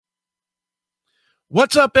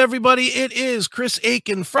What's up, everybody? It is Chris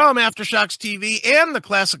Aiken from Aftershocks TV and the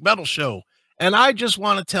Classic Metal Show. And I just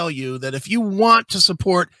want to tell you that if you want to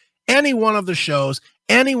support any one of the shows,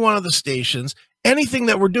 any one of the stations, anything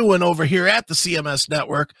that we're doing over here at the CMS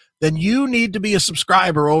Network, then you need to be a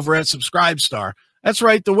subscriber over at Subscribestar. That's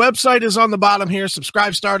right. The website is on the bottom here,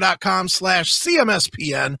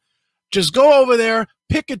 subscribestar.com/CMSPN. Just go over there,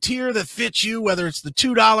 pick a tier that fits you, whether it's the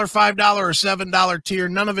 $2, $5, or $7 tier.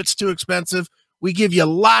 None of it's too expensive. We give you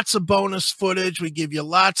lots of bonus footage. We give you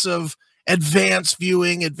lots of advanced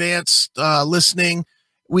viewing, advanced listening.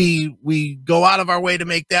 We go out of our way to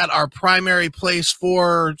make that our primary place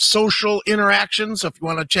for social interaction. So if you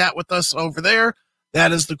want to chat with us over there,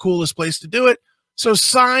 that is the coolest place to do it. So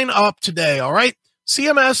sign up today, all right?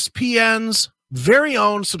 CMSPN's very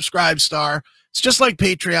own Subscribestar. It's just like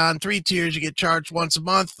Patreon, 3 tiers. You get charged once a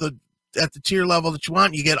month. At the tier level that you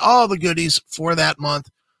want, you get all the goodies for that month.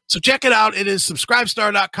 So check it out. It is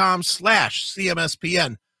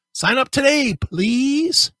subscribestar.com/CMSPN. Sign up today,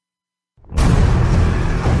 please.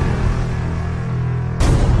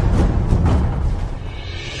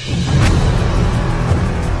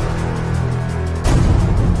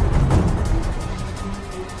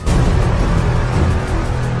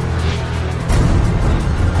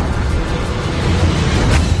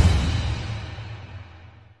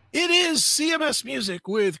 It is CMS Music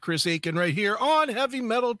with Chris Aiken right here on Heavy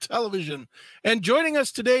Metal Television. And joining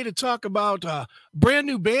us today to talk about a brand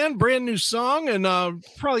new band, brand new song, and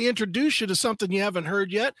probably introduce you to something you haven't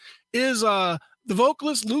heard yet is the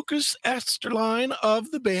vocalist Lucas Esterline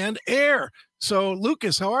of the band Aeir. So,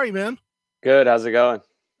 Lucas, how are you, man? Good. How's it going?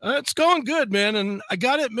 It's going good, man. And I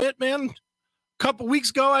got to admit, man, a couple weeks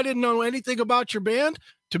ago, I didn't know anything about your band.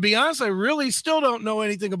 To be honest, I really still don't know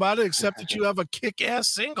anything about it except that you have a kick-ass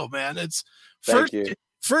single, man. It's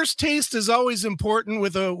first taste is always important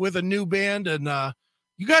with a new band, and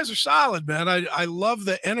you guys are solid, man. I love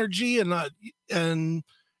the energy and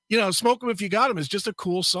you know, Smoke 'Em If You Got 'Em is just a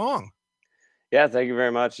cool song. Yeah, thank you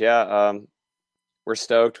very much. Yeah, we're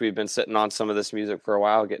stoked. We've been sitting on some of this music for a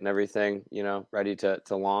while, getting everything, you know, ready to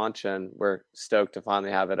launch, and we're stoked to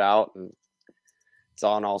finally have it out. And it's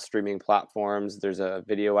on all streaming platforms. There's a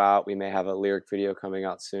video out. We may have a lyric video coming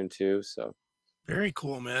out soon too. So very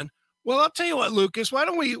cool, man. Well, I'll tell you what, Lucas, why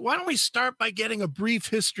don't we start by getting a brief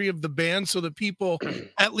history of the band so that people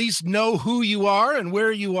at least know who you are and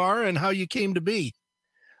where you are and how you came to be.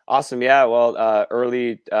 Awesome. Yeah. Well,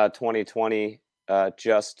 early 2020,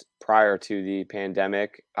 just prior to the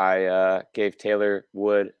pandemic, I gave Taylor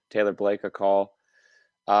Blake a call.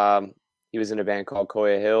 He was in a band called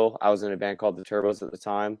Koya Hill. I was in a band called the Turbos at the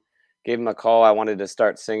time. Gave him a call. I wanted to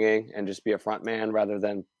start singing and just be a front man rather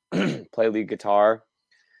than play lead guitar.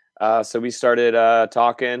 So we started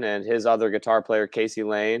talking, and his other guitar player, Casey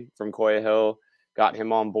Lane from Koya Hill, got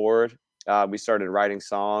him on board. We started writing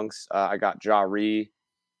songs. I got Ja Ree,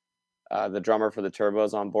 the drummer for the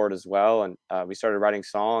Turbos, on board as well. And we started writing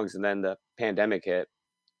songs, and then the pandemic hit.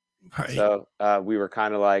 Right. So we were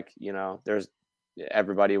kind of like, you know,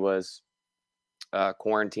 everybody was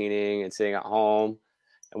quarantining and sitting at home,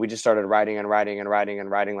 and we just started writing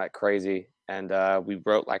like crazy, and we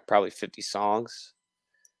wrote like probably 50 songs,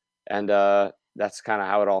 and that's kind of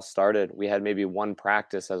how it all started. We had maybe one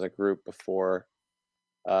practice as a group before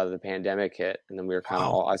the pandemic hit, and then we were kind of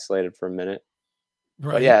all isolated for a minute.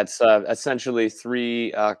 Right. But yeah, it's essentially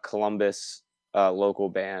 3 Columbus local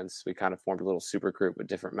bands. We kind of formed a little super group with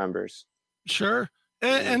different members. Sure.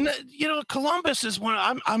 And you know, Columbus is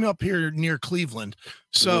I'm up here near Cleveland,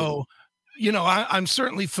 so you know, I'm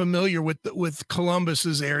certainly familiar with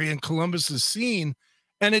Columbus's area and Columbus's scene,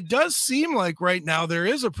 and it does seem like right now there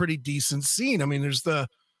is a pretty decent scene. I mean, there's I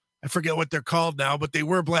forget what they're called now, but they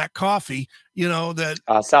were Black Coffee, you know, that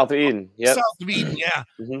South of Eden, South of Eden, yeah,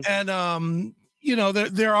 and you know,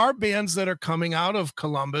 there are bands that are coming out of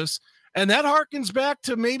Columbus. And that harkens back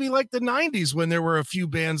to maybe like the 90s when there were a few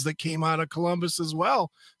bands that came out of Columbus as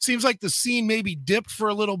well. Seems like the scene maybe dipped for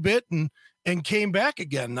a little bit and came back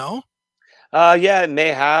again, no? Yeah, it may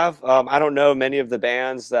have. I don't know many of the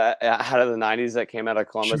bands that out of the 90s that came out of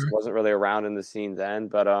Columbus. Wasn't really around in the scene then,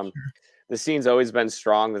 but the scene's always been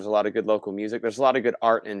strong. There's a lot of good local music. There's a lot of good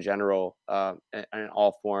art in general, in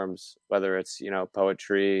all forms, whether it's, you know,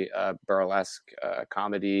 poetry, burlesque,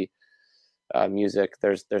 comedy, music.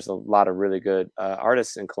 There's a lot of really good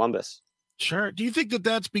artists in Columbus. Sure. Do you think that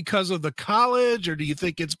that's because of the college, or do you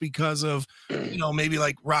think it's because of, you know, maybe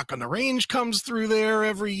like Rock on the Range comes through there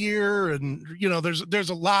every year, and you know, there's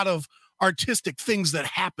a lot of artistic things that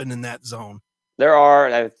happen in that zone? There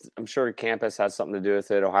are. I'm sure campus has something to do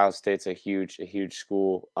with it. Ohio State's a huge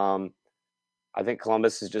school. I think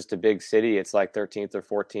Columbus is just a big city. It's like 13th or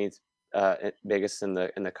 14th biggest in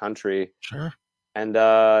the country. Sure. And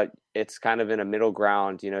it's kind of in a middle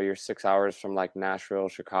ground. You know, you're 6 hours from like Nashville,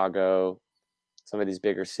 Chicago, some of these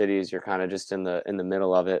bigger cities. You're kind of just in the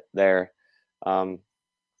middle of it there.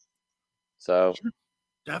 So Sure.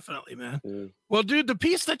 Definitely, man. mm. Well, dude, the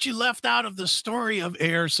piece that you left out of the story of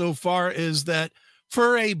Aeir so far is that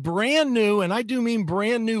for a brand new, and I do mean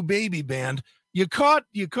brand new baby band, you caught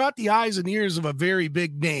the eyes and ears of a very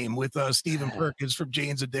big name with Stephen Perkins from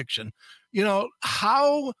Jane's Addiction. You know,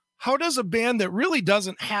 how does a band that really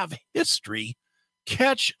doesn't have history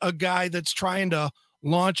catch a guy that's trying to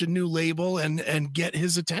launch a new label and get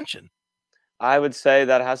his attention? I would say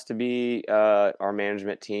that has to be our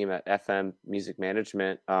management team at FM Music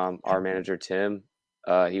Management. Our manager Tim,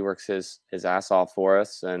 he works his ass off for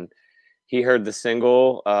us, and he heard the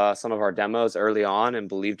single, some of our demos early on, and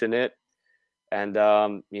believed in it, and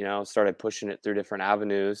you know, started pushing it through different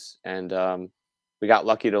avenues. And we got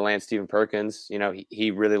lucky to land Stephen Perkins. You know,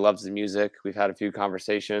 he really loves the music. We've had a few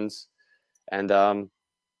conversations, and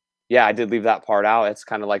yeah, I did leave that part out. It's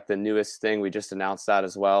kind of like the newest thing. We just announced that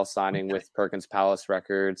as well, signing with Perkins Palace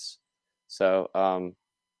Records. So,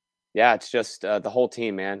 yeah, it's just the whole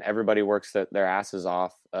team, man. Everybody works their asses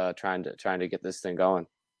off, trying to get this thing going.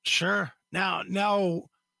 Sure. Now,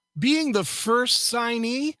 being the first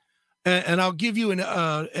signee, and I'll give you an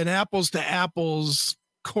apples to apples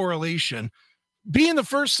correlation. Being the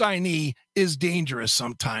first signee is dangerous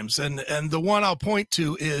sometimes, and the one I'll point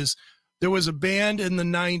to is there was a band in the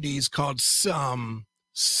 90s called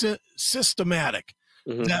Systematic.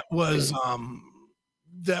 Mm-hmm.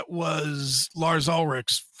 That was Lars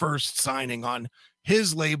Ulrich's first signing on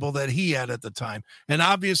his label that he had at the time. And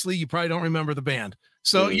obviously you probably don't remember the band.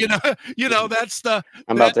 So, you know, that's I'm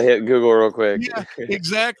about to hit Google real quick. Yeah,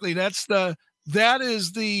 exactly. That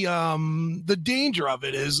is the danger of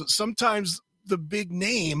it is sometimes the big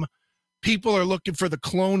name, people are looking for the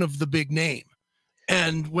clone of the big name.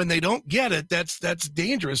 And when they don't get it, that's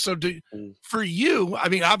dangerous. So for you, I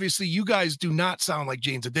mean, obviously you guys do not sound like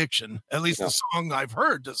Jane's Addiction. At least the song I've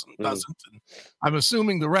heard doesn't. And I'm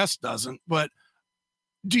assuming the rest doesn't. But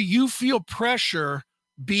do you feel pressure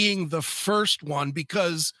being the first one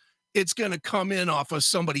because it's going to come in off of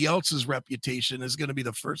somebody else's reputation is going to be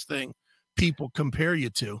the first thing people compare you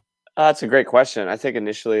to? That's a great question. I think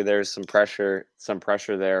initially there's some pressure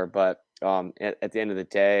there, but at the end of the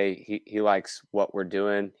day, he likes what we're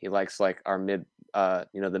doing. He likes like our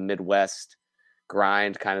the Midwest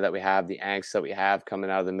grind kind of that we have, the angst that we have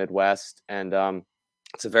coming out of the Midwest. And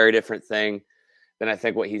it's a very different thing than I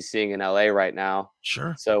think what he's seeing in LA right now.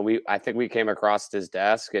 Sure. So I think we came across his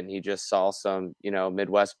desk and he just saw some, you know,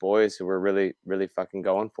 Midwest boys who were really, really fucking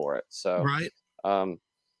going for it. So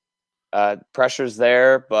pressure's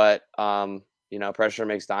there, but you know, pressure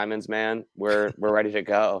makes diamonds, man. We're ready to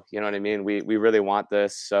go. You know what I mean? We really want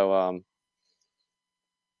this. So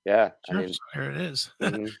yeah. Sure, I mean, here it is.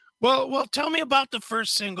 Mm-hmm. Well, tell me about the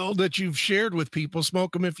first single that you've shared with people.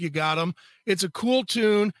 Smoke 'em if you got 'em. It's a cool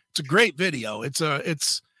tune. It's a great video.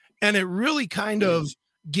 And it really kind of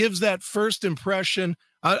gives that first impression.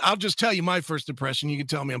 I'll just tell you my first impression. You can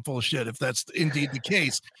tell me I'm full of shit if that's indeed the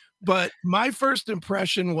case. But my first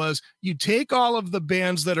impression was you take all of the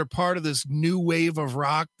bands that are part of this new wave of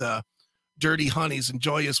rock, the Dirty Honeys and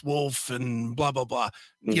Joyous Wolf and blah, blah, blah,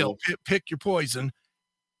 you know, pick your poison.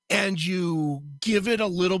 And you give it a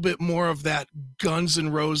little bit more of that Guns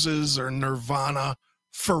N' Roses or Nirvana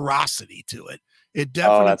ferocity to it. It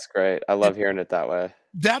definitely. Oh, that's great. I love hearing it that way.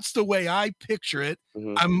 That's the way I picture it.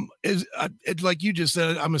 Like you just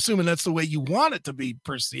said, I'm assuming that's the way you want it to be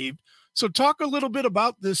perceived. So talk a little bit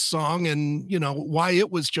about this song and, you know, why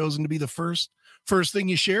it was chosen to be the first thing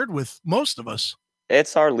you shared with most of us.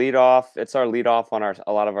 It's our lead off. It's our lead off on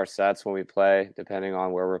a lot of our sets when we play, depending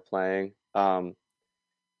on where we're playing.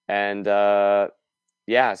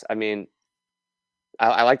 Yes, I mean,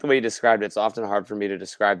 I like the way you described it. It's often hard for me to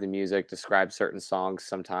describe the music, describe certain songs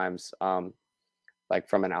sometimes, like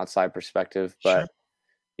from an outside perspective. But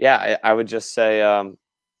yeah, I would just say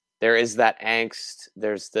there is that angst.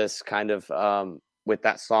 There's this kind of, with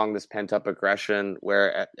that song, this pent up aggression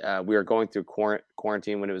where we were going through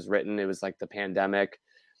quarantine when it was written. It was like the pandemic.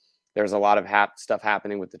 There's a lot of stuff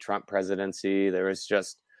happening with the Trump presidency. There was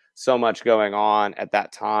just so much going on at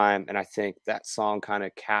that time. And I think that song kind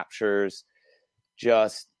of captures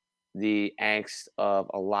just the angst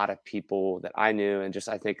of a lot of people that I knew. And just,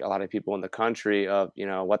 I think a lot of people in the country of, you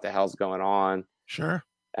know, what the hell's going on. Sure.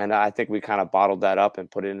 And I think we kind of bottled that up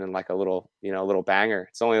and put it in like a little banger.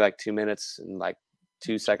 It's only like 2 minutes and like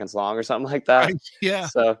 2 seconds long or something like that. Right. Yeah.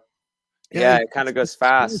 So yeah, it kind of goes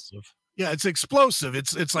fast. Yeah, it's explosive.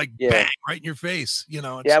 It's like Yeah. bang right in your face. You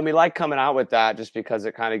know. Yeah, and we like coming out with that just because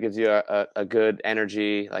it kind of gives you a good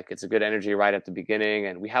energy. Like it's a good energy right at the beginning.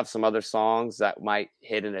 And we have some other songs that might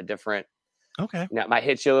hit in a different, Okay. you know, it might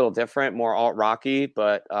hit you a little different, more alt rocky.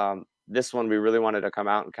 But this one we really wanted to come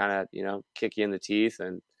out and kind of, you know, kick you in the teeth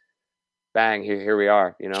and bang, here we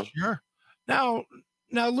are, you know. Sure. Now,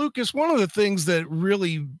 now, Lucas, one of the things that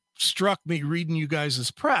really struck me reading you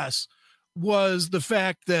guys' press was the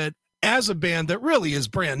fact that as a band that really is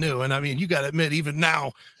brand new, and I mean, you got to admit, even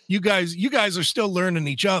now, you guys are still learning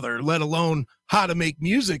each other, let alone how to make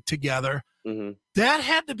music together. Hmm. That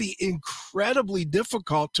had to be incredibly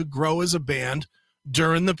difficult to grow as a band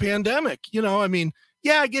during the pandemic. You know, I mean,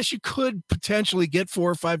 yeah, I guess you could potentially get 4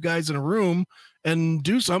 or 5 guys in a room and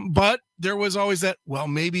do something, but there was always that, well,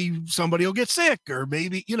 maybe somebody will get sick, or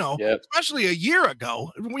maybe, you know, Yep. especially a year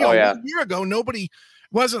ago. You Oh know, yeah. 1 year ago, nobody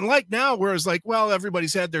wasn't like now, where it's like, well,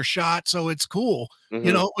 everybody's had their shot, so it's cool. You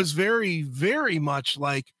Hmm. know, it was very, very much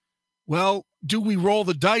like, well, do we roll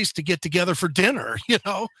the dice to get together for dinner? You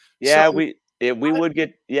know, so Yeah, we would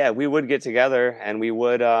get, yeah, we would get together and we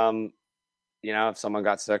would you know, if someone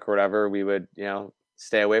got sick or whatever, we would, you know,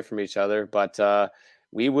 stay away from each other. But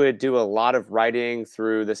we would do a lot of writing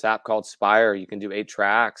through this app called Spire. You can do 8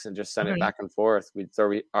 tracks and just send it okay, back and forth. We'd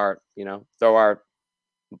throw our, you know,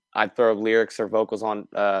 I'd throw lyrics or vocals on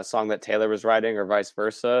a song that Taylor was writing or vice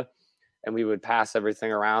versa. And we would pass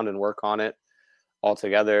everything around and work on it all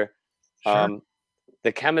together. sure, Um,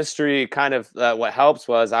 the chemistry kind of what helps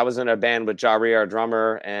was I was in a band with Jari, our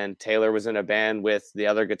drummer, and Taylor was in a band with the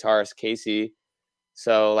other guitarist, Casey.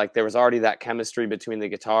 So like there was already that chemistry between the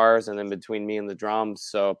guitars and then between me and the drums.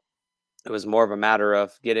 So it was more of a matter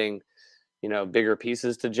of getting, you know, bigger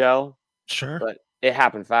pieces to gel, sure, but it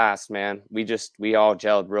happened fast, man. We all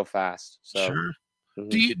gelled real fast. So sure. mhm.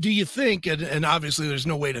 Do you think, and obviously there's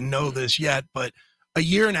no way to know this yet, but a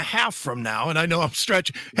year and a half from now, and I know I'm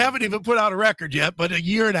stretching, haven't even put out a record yet, but a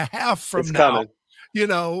year and a half from It's now, coming. you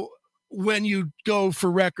know, when you go for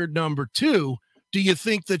record number 2, do you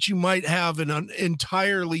think that you might have an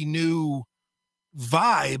entirely new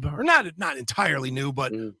vibe, or not entirely new,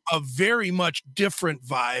 but Mhm. a very much different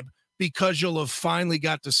vibe, because you'll have finally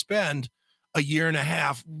got to spend a year and a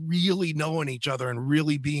half really knowing each other and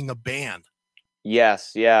really being a band?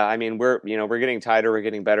 Yes, yeah. I mean, you know, we're getting tighter, we're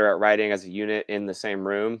getting better at writing as a unit in the same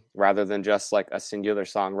room rather than just like a singular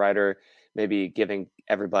songwriter, maybe giving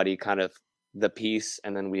everybody kind of the piece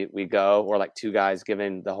and then we go, or like 2 guys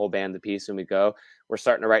giving the whole band the piece and we go. We're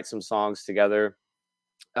starting to write some songs together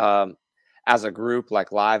um as a group,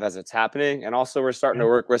 like live as it's happening. And also we're starting to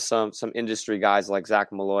work with some industry guys like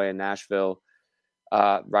Zach Malloy in Nashville,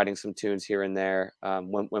 writing some tunes here and there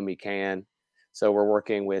when we can. So we're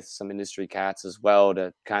working with some industry cats as well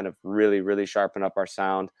to kind of really, really sharpen up our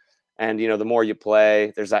sound. And you know, the more you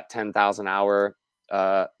play, there's that 10,000 hour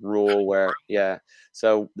rule where, yeah.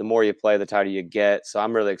 So the more you play, the tighter you get. So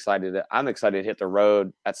I'm really excited. I'm excited to hit the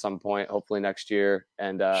road at some point, hopefully next year,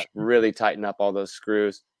 and really tighten up all those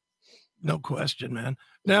screws. No question, man. Mhm.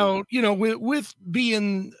 Now, you know, with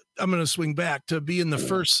being, I'm going to swing back to being the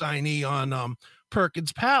first signee on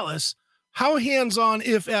Perkins Palace. How hands-on,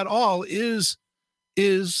 if at all, is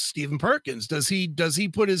Stephen Perkins? Does he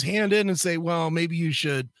put his hand in and say, well, maybe you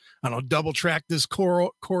should, I don't know, double track this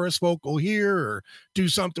chorus vocal here, or do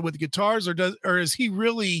something with the guitars, or is he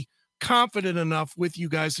really confident enough with you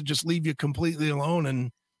guys to just leave you completely alone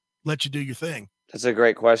and let you do your thing? That's a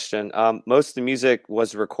great question. Most of the music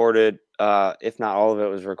was recorded, if not all of it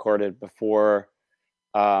was recorded before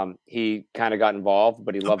he kind of got involved,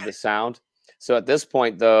 but he loved Okay. the sound. So at this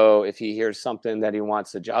point, though, if he hears something that he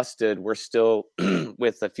wants adjusted, we're still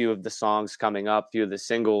with a few of the songs coming up, few of the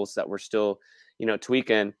singles that we're still, you know,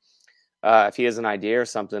 tweaking. If he has an idea or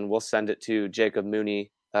something, we'll send it to Jacob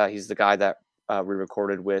Mooney. He's the guy that we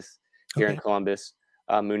recorded with here in Okay. Columbus.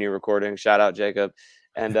 Mooney Recording. Shout out Jacob.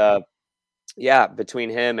 And yeah, between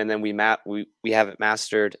him and then we have it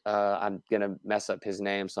mastered. I'm gonna mess up his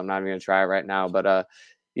name, so I'm not even gonna try it right now. But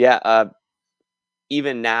yeah,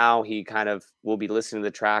 even now he kind of will be listening to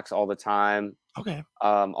the tracks all the time. Okay.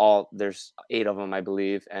 All there's 8 of them, I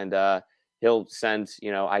believe, and he'll send,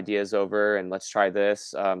 you know, ideas over and let's try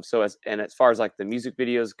this. So as far as like the music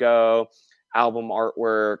videos go, album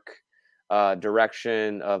artwork,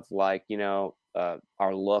 direction of like, you know,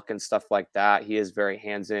 our look and stuff like that, he is very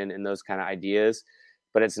hands in those kind of ideas.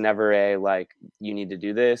 But it's never a like you need to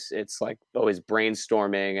do this. It's like always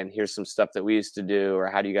brainstorming and here's some stuff that we used to do, or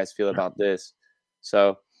how do you guys feel Sure. about this?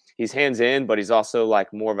 So he's hands in, but he's also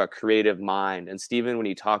like more of a creative mind. And Steven, when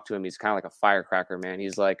you talk to him, he's kind of like a firecracker, man.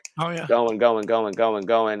 He's like Oh yeah. going, going, going, going,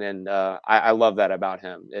 going. And I love that about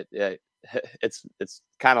him. it's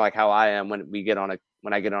kind of like how I am when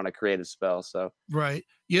I get on a creative spell. So Right.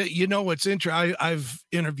 You know what's interesting? I've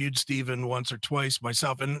interviewed Steven once or twice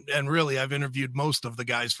myself, and really I've interviewed most of the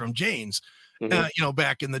guys from Jane's, mhm.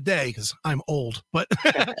 back in the day because I'm old. But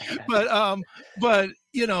but but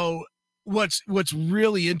what's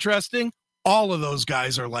really interesting? All of those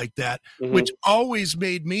guys are like that, which Mhm. always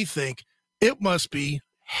made me think it must be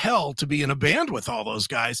hell to be in a band with all those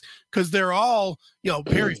guys because they're all,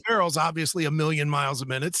 Perry Farrell's obviously a million miles a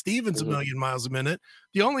minute. Steven's a Mhm. million miles a minute.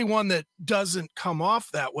 The only one that doesn't come off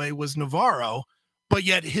that way was Navarro, but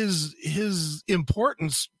yet his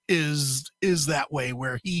importance is that way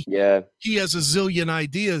where Yeah, he has a zillion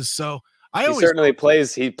ideas. So I he always certainly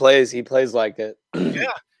plays. He plays like it. yeah,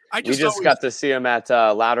 I We just just always got to see him at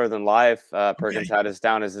Louder Than Life. Perkins okay. had us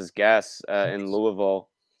down as his guest in Louisville,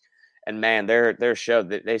 and man, their show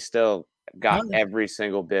they still got Oh, every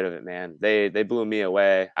single bit of it. Man, they blew me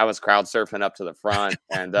away. I was crowd surfing up to the front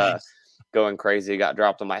and nice. going crazy. Got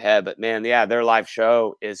dropped on my head, but man, yeah, their live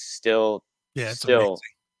show is Yeah, it's still amazing.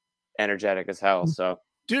 energetic as hell. So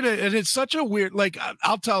Dude, and it's such a weird like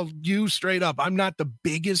I'll tell you straight up, I'm not the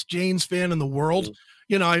biggest Jane's fan in the world.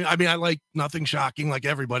 mhm, I mean I like Nothing Shocking like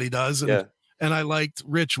everybody does, and yeah, I liked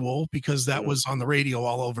Ritual because that mhm. was on the radio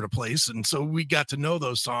all over the place, and so we got to know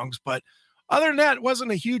those songs. But other than that,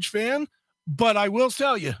 wasn't a huge fan. But I will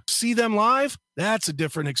tell you, see them live, that's a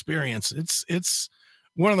different experience. It's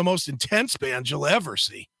one of the most intense bands you'll ever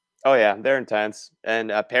see. Oh yeah, they're intense.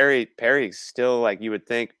 And Perry's still like you would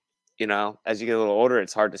think, as you get a little older,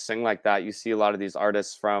 it's hard to sing like that. You see a lot of these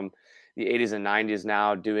artists from the 80s and 90s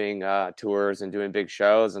now doing tours and doing big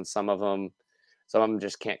shows, and some of them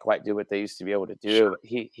just can't quite do what they used to be able to do. Sure.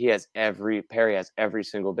 But Perry has every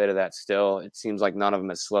single bit of that still. It seems like none of them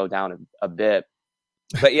has slowed down a bit.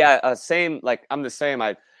 But yeah, same. Like I'm the same.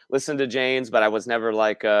 I listened to Jane's, but I was never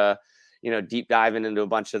like deep diving into a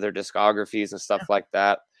bunch of their discographies and stuff like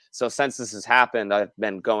that. So since this has happened, I've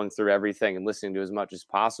been going through everything and listening to as much as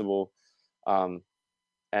possible. Um,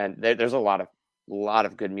 and there's a lot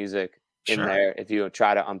of good music in Sure. there if you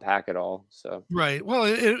try to unpack it all. So Right. Well,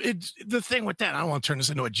 it's the thing with that. I don't want to turn this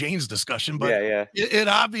into a Jane's discussion, but yeah, yeah, it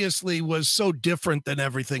obviously was so different than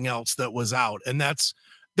everything else that was out, and that's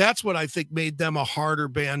what I think made them a harder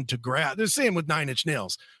band to grab. The same with Nine Inch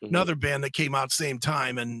Nails, hmm, another band that came out same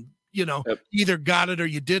time, and yep, either got it or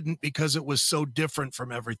you didn't because it was so different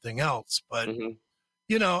from everything else. But hmm,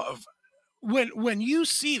 you know, when you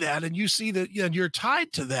see that and you see that you're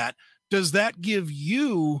tied to that, does that give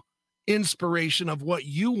you inspiration of what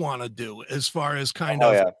you want to do as far as kind oh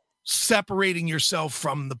of yeah. separating yourself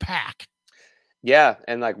from the pack? Yeah,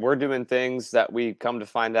 and like we're doing things that we come to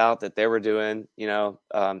find out that they were doing,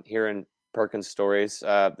 hearing Perkins stories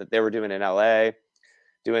that they were doing in LA,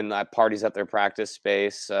 doing parties at their practice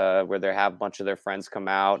space where they have a bunch of their friends come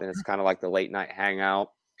out, and it's kind of like the late night hangout.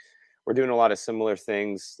 We're doing a lot of similar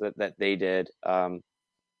things that they did,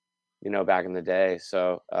 back in the day.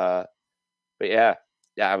 So, but yeah,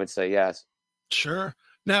 I would say yes. Sure.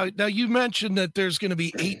 Now you mentioned that there's going to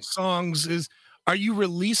be 8 songs. Are you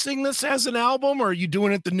releasing this as an album, or are you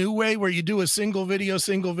doing it the new way where you do a single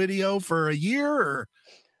video for a year, or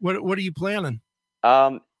what are you planning?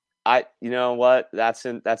 Um, you know what? That's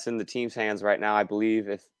in the team's hands right now. I believe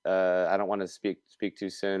if I don't want to speak too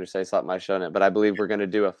soon or say something I shouldn't, but I believe we're going to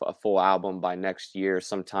do a full album by next year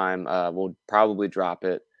sometime. We'll probably drop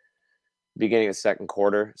it beginning of second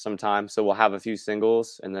quarter sometime. So we'll have a few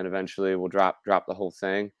singles and then eventually we'll drop the whole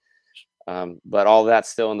thing. But all that's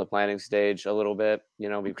still in the planning stage a little bit. We've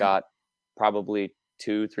Okay. got probably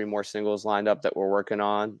 2, 3 more singles lined up that we're working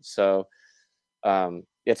on. So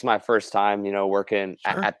it's my first time, working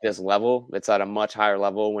Sure. at this level. It's at a much higher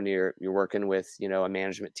level when you're working with, a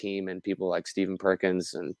management team and people like Stephen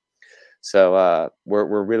Perkins. And so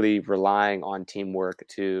we're really relying on teamwork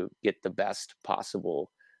to get the best possible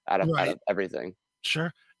out Right. of everything.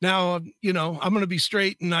 Sure. Now, I'm going to be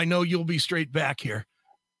straight, and I know you'll be straight back here.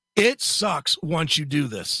 It sucks once you do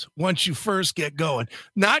this. Once you first get going,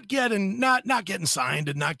 not getting signed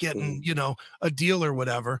and not Mhm. getting, a deal or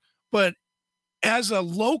whatever. But as a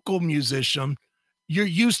local musician, you're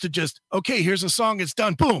used to just, okay, here's a song, it's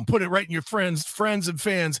done. Boom, put it right in your friends and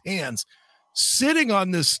fans' hands. Sitting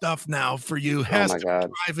on this stuff now for you Oh has my to be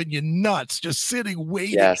God. driving you nuts. Just sitting,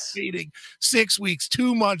 Yes. waiting 6 weeks,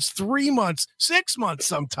 2 months, 3 months, 6 months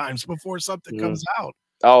sometimes before something Mhm. comes out.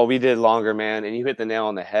 Oh, we did longer, man, and you hit the nail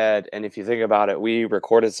on the head. And if you think about it, we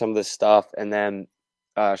recorded some of this stuff and then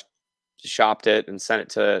uh, shopped it and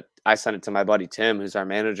I sent it to my buddy Tim, who's our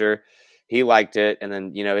manager. He liked it, and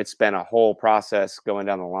then it's been a whole process going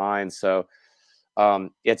down the line. So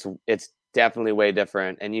it's definitely way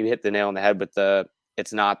different. And you hit the nail on the head with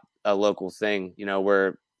it's not a local thing.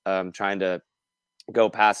 We're trying to go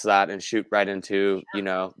past that and shoot right into,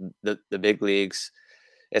 the big leagues.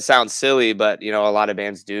 It sounds silly, but a lot of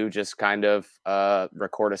bands do just kind of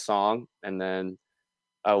record a song, and then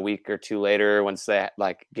a week or two later, once they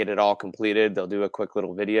like get it all completed, they'll do a quick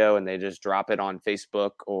little video and they just drop it on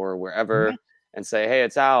Facebook or wherever and say, hey,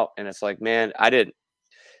 it's out. And it's like, man,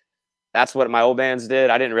 that's what my old bands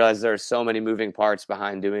did. I didn't realize there are so many moving parts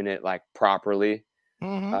behind doing it like properly.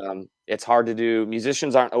 It's hard to do.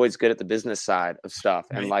 Musicians aren't always good at the business side of stuff.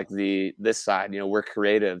 And like this side, we're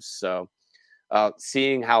creatives. So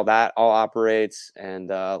seeing how that all operates and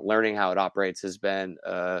learning how it operates has been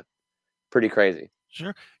pretty crazy.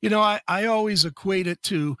 Sure. I always equate it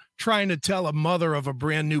to trying to tell a mother of a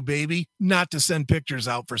brand new baby not to send pictures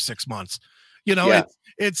out for 6 months.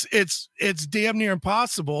 It's damn near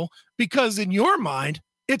impossible, because in your mind,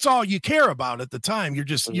 it's all you care about at the time. You're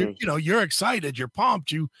just, you're excited, you're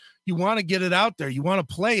pumped, you want to get it out there, you want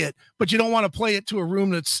to play it, but you don't want to play it to a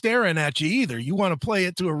room that's staring at you either. You want to play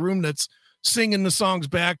it to a room that's singing the songs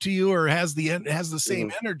back to you or has the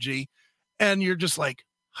same energy. And you're just like,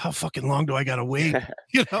 how fucking long do I gotta wait?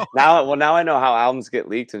 Now I know how albums get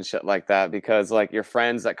leaked and shit like that, because like your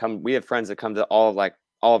friends that come, we have friends that come to all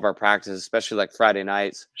of our practices, especially like Friday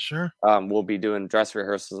nights. Sure. We'll be doing dress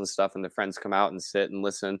rehearsals and stuff, and the friends come out and sit and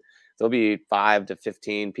listen. There'll be 5 to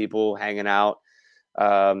 15 people hanging out,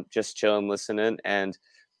 just chilling, listening. And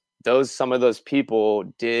some of those people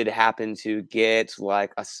did happen to get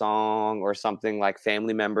like a song or something, like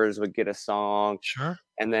family members would get a song. Sure.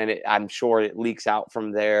 And then I'm sure it leaks out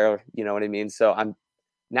from there. You know what I mean? So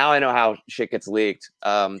now I know how shit gets leaked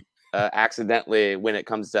accidentally when it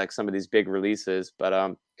comes to like some of these big releases.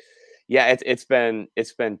 But yeah, it's been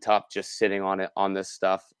tough just sitting on this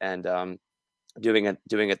stuff and doing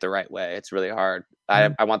it the right way. It's really hard.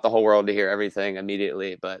 I want the whole world to hear everything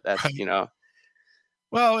immediately, but that's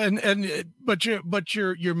Well, but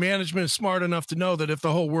your management is smart enough to know that if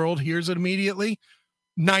the whole world hears it immediately,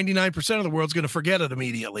 99% of the world's going to forget it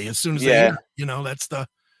immediately as soon as they hear it. That's the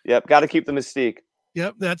got to keep the mystique.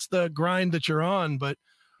 That's the grind that you're on. But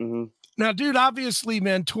now, dude, obviously,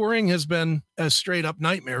 man, touring has been a straight up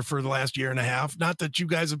nightmare for the last year and a half. Not that you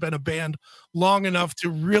guys have been a band long enough to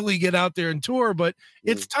really get out there and tour, but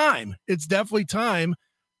it's time. It's definitely time.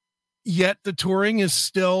 Yet the touring is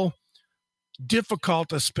still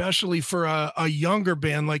difficult, especially for a younger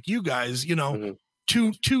band like you guys.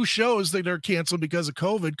 Two shows that are canceled because of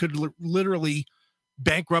COVID could literally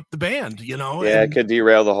bankrupt the band. It could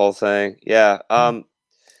derail the whole thing.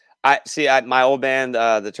 My old band,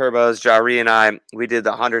 the Turbos, Jari and I, we did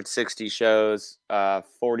the 160 shows,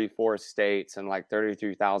 44 states, and like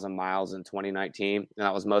 33,000 miles in 2019, and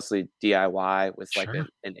that was mostly DIY with like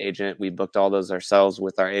an agent. We booked all those ourselves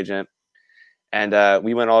with our agent. And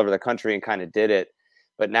we went all over the country and kind of did it.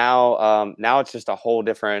 But now it's just a whole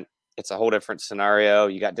different scenario.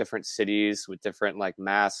 You got different cities with different like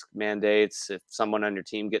mask mandates. If someone on your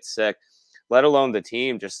team gets sick, let alone the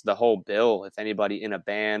team, just the whole bill. If anybody in a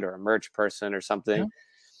band or a merch person or something,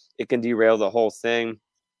 it can derail the whole thing.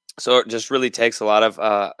 So it just really takes a lot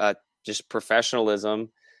of just professionalism,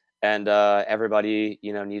 and everybody,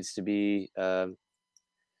 needs to be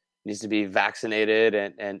vaccinated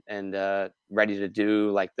and ready to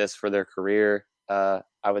do like this for their career. I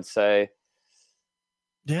would say,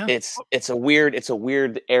 it's a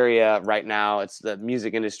weird area right now. It's the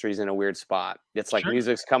music industry is in a weird spot. It's like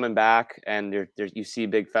music's coming back, and you see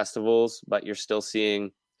big festivals, but you're still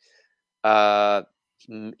seeing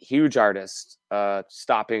huge artists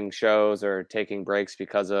stopping shows or taking breaks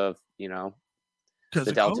because of the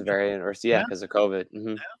Delta variant, or because of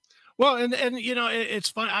COVID. Well, and it's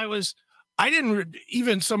fun. I didn't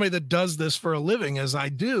even somebody that does this for a living as I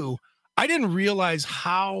do, I didn't realize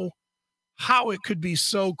how it could be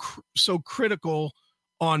so critical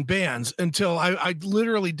on bands until I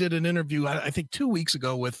literally did an interview, I think 2 weeks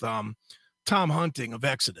ago with Tom Hunting of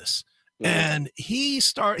Exodus. And he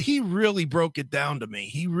really broke it down to me.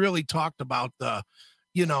 He really talked about the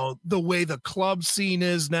way the club scene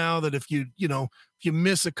is now, that if you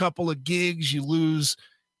miss a couple of gigs, you lose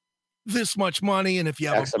this much money, and if you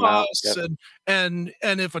have a bus and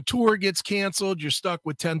if a tour gets canceled, you're stuck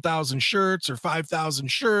with 10,000 shirts or 5,000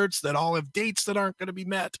 shirts that all have dates that aren't going to be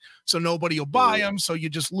met, so nobody will buy them, so you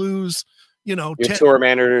just lose your tour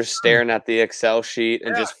manager's staring at the Excel sheet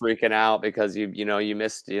and just freaking out because you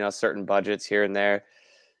missed certain budgets here and there.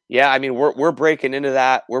 I mean, we're breaking into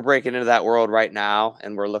that world right now,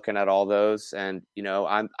 and we're looking at all those, and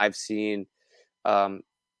I've seen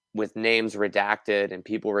with names redacted and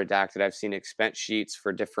people redacted. I've seen expense sheets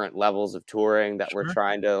for different levels of touring that we're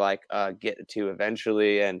trying to like get to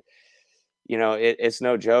eventually. And, you know, it's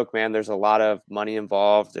no joke, man. There's a lot of money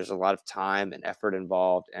involved. There's a lot of time and effort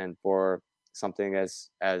involved. And for something as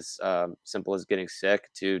simple as getting sick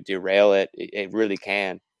to derail it, it really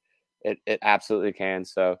can. It absolutely can.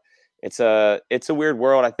 So it's a weird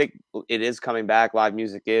world. I think it is coming back. Live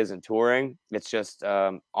music is, and touring. It's just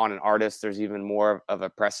on an artist, there's even more of a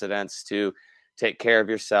precedence to take care of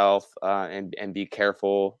yourself and be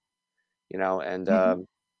careful, you know, and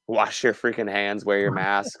wash your freaking hands, wear your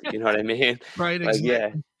mask. You know what I mean? Right. Like, Exactly. yeah.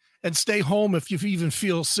 And stay home if you even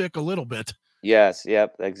feel sick a little bit. Yes.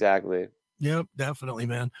 Yep. Exactly. Yep, definitely,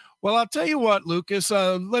 man. Well, I'll tell you what, Lucas,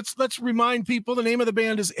 let's remind people the name of the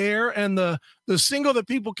band is Aeir, and the single that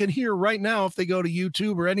people can hear right now if they go to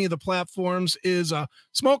YouTube or any of the platforms is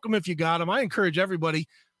Smoke 'Em If You Got 'Em. I encourage everybody,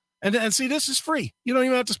 and see, this is free. You don't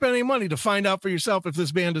even have to spend any money to find out for yourself if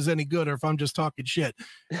this band is any good or if I'm just talking shit.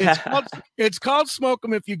 It's called Smoke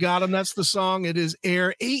 'Em If You Got 'Em. That's the song. It is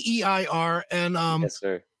Aeir, Aeir, and yes,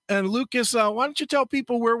 sir. And Lucas, why don't you tell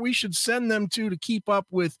people where we should send them to keep up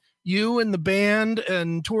with you and the band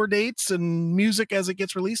and tour dates and music as it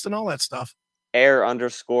gets released and all that stuff?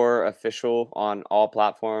 Aeir_official on all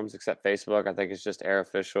platforms except Facebook. I think it's just Aeir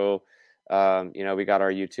official. You know, we got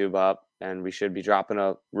our YouTube up, and we should be dropping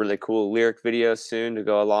a really cool lyric video soon to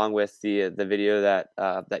go along with the video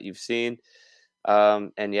that you've seen.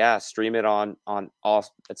 And yeah, stream it on all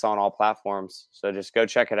platforms. So just go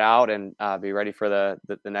check it out and be ready for the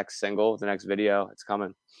next single, the next video. It's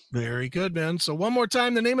coming. Very good, man. So one more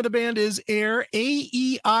time, the name of the band is Aeir,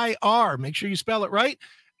 Aeir. Make sure you spell it right.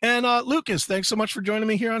 And Lucas, thanks so much for joining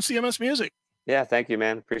me here on CMS Music. Yeah, thank you,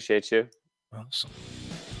 man. Appreciate you. Awesome.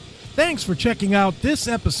 Thanks for checking out this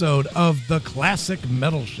episode of The Classic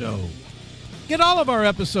Metal Show. Get all of our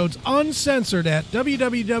episodes uncensored at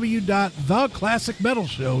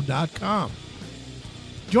www.theclassicmetalshow.com.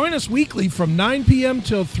 Join us weekly from 9 p.m.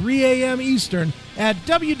 till 3 a.m. Eastern at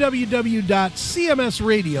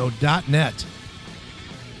www.cmsradio.net.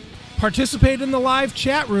 Participate in the live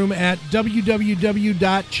chat room at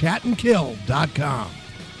www.chatandkill.com.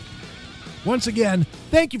 Once again,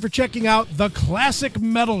 thank you for checking out The Classic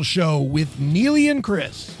Metal Show with Neely and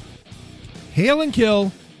Chris. Hail and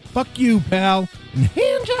kill, fuck you, pal, and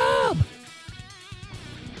hand job.